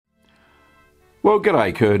Well,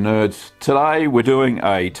 g'day curd nerds. Today we're doing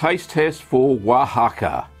a taste test for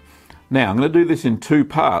Oaxaca. Now I'm going to do this in two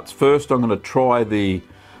parts. First I'm going to try the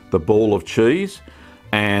ball of cheese,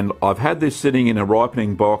 and I've had this sitting in a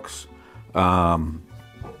ripening box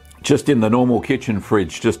just in the normal kitchen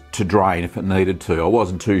fridge just to drain if it needed to. I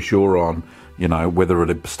wasn't too sure on, whether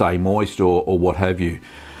it'd stay moist or what have you.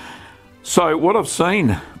 So what I've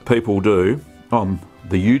seen people do on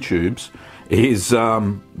the YouTubes is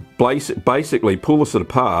basically pull this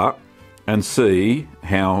apart and see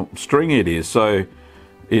how stringy it is. So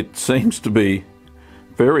it seems to be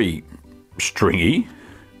very stringy,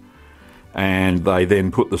 and they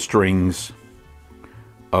then put the strings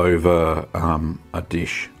over a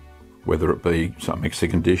dish, whether it be some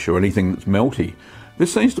Mexican dish or anything that's melty.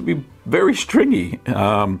 This seems to be very stringy.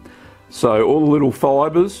 So all the little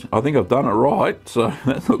fibres, I think I've done it right, so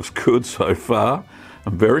that looks good so far.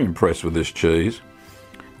 I'm very impressed with this cheese.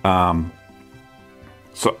 Oh,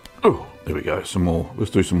 there we go, some more. Let's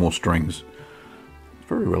do some more strings. It's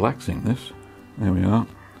very relaxing, this. There we are.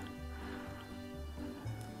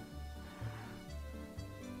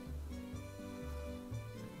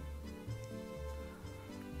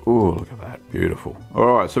 Oh, look at that, beautiful.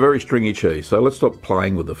 All right, so very stringy cheese. So let's stop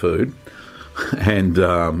playing with the food and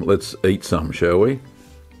let's eat some, shall we?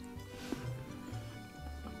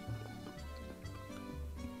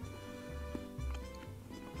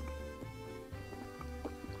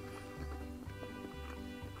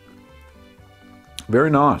 Very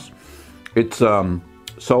nice. It's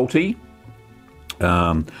salty,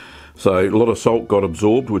 so a lot of salt got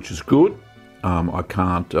absorbed, which is good. I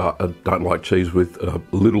don't like cheese with a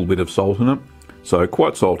little bit of salt in it, so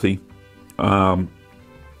quite salty.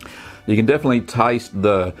 You can definitely taste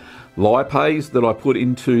the lipase that I put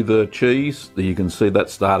into the cheese. You can see that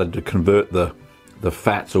started to convert the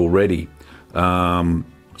fats already.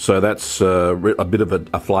 So that's a bit of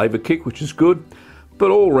a flavour kick, which is good. But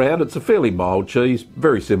all round, it's a fairly mild cheese,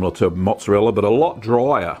 very similar to mozzarella, but a lot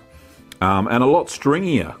drier and a lot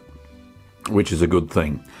stringier, which is a good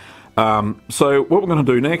thing. So what we're going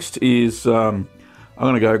to do next is I'm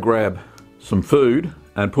going to go grab some food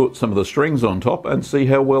and put some of the strings on top and see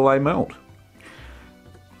how well they melt.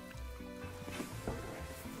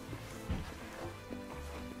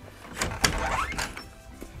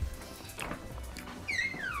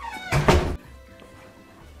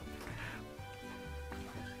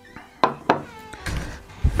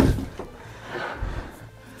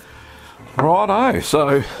 Righto,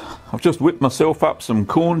 so I've just whipped myself up some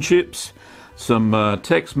corn chips, some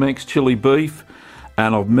Tex-Mex chili beef,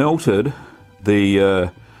 and I've melted the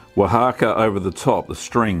Oaxaca over the top, the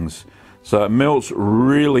strings. So it melts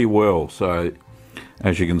really well. So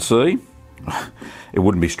as you can see, it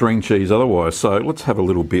wouldn't be string cheese otherwise. So let's have a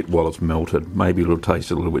little bit while it's melted. Maybe it'll taste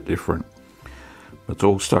a little bit different. It's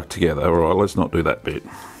all stuck together. All right, let's not do that bit.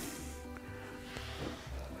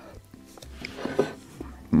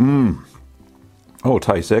 Oh, it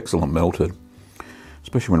tastes excellent melted,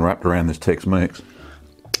 especially when wrapped around this Tex-Mex.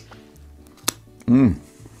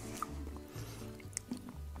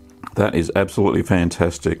 That is absolutely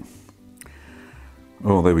fantastic.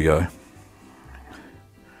 Oh, there we go.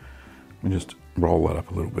 Let me just roll that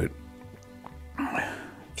up a little bit.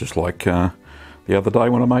 Just like the other day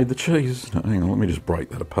when I made the cheese. Hang on, let me just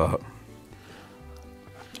break that apart.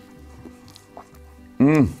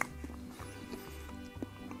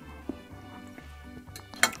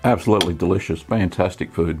 Absolutely delicious,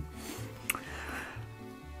 fantastic food.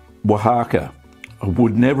 Oaxaca. I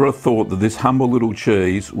would never have thought that this humble little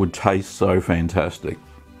cheese would taste so fantastic.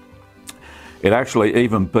 It actually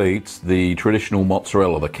even beats the traditional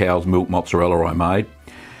mozzarella, the cow's milk mozzarella I made.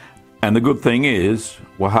 And the good thing is,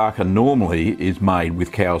 Oaxaca normally is made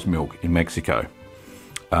with cow's milk in Mexico.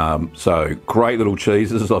 So great little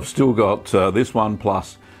cheeses. I've still got this one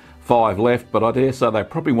plus 5 left, but I dare say they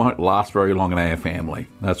probably won't last very long in our family,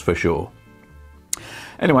 that's for sure.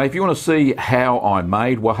 Anyway, if you want to see how I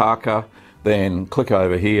made Oaxaca, then click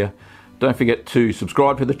over here. Don't forget to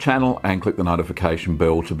subscribe to the channel and click the notification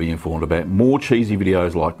bell to be informed about more cheesy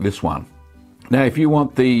videos like this one. Now, if you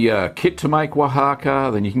want the kit to make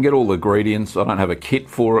Oaxaca, then you can get all the ingredients. I don't have a kit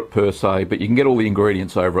for it per se, but you can get all the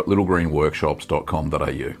ingredients over at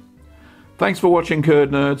littlegreenworkshops.com.au. Thanks for watching,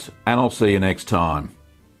 curd nerds, and I'll see you next time.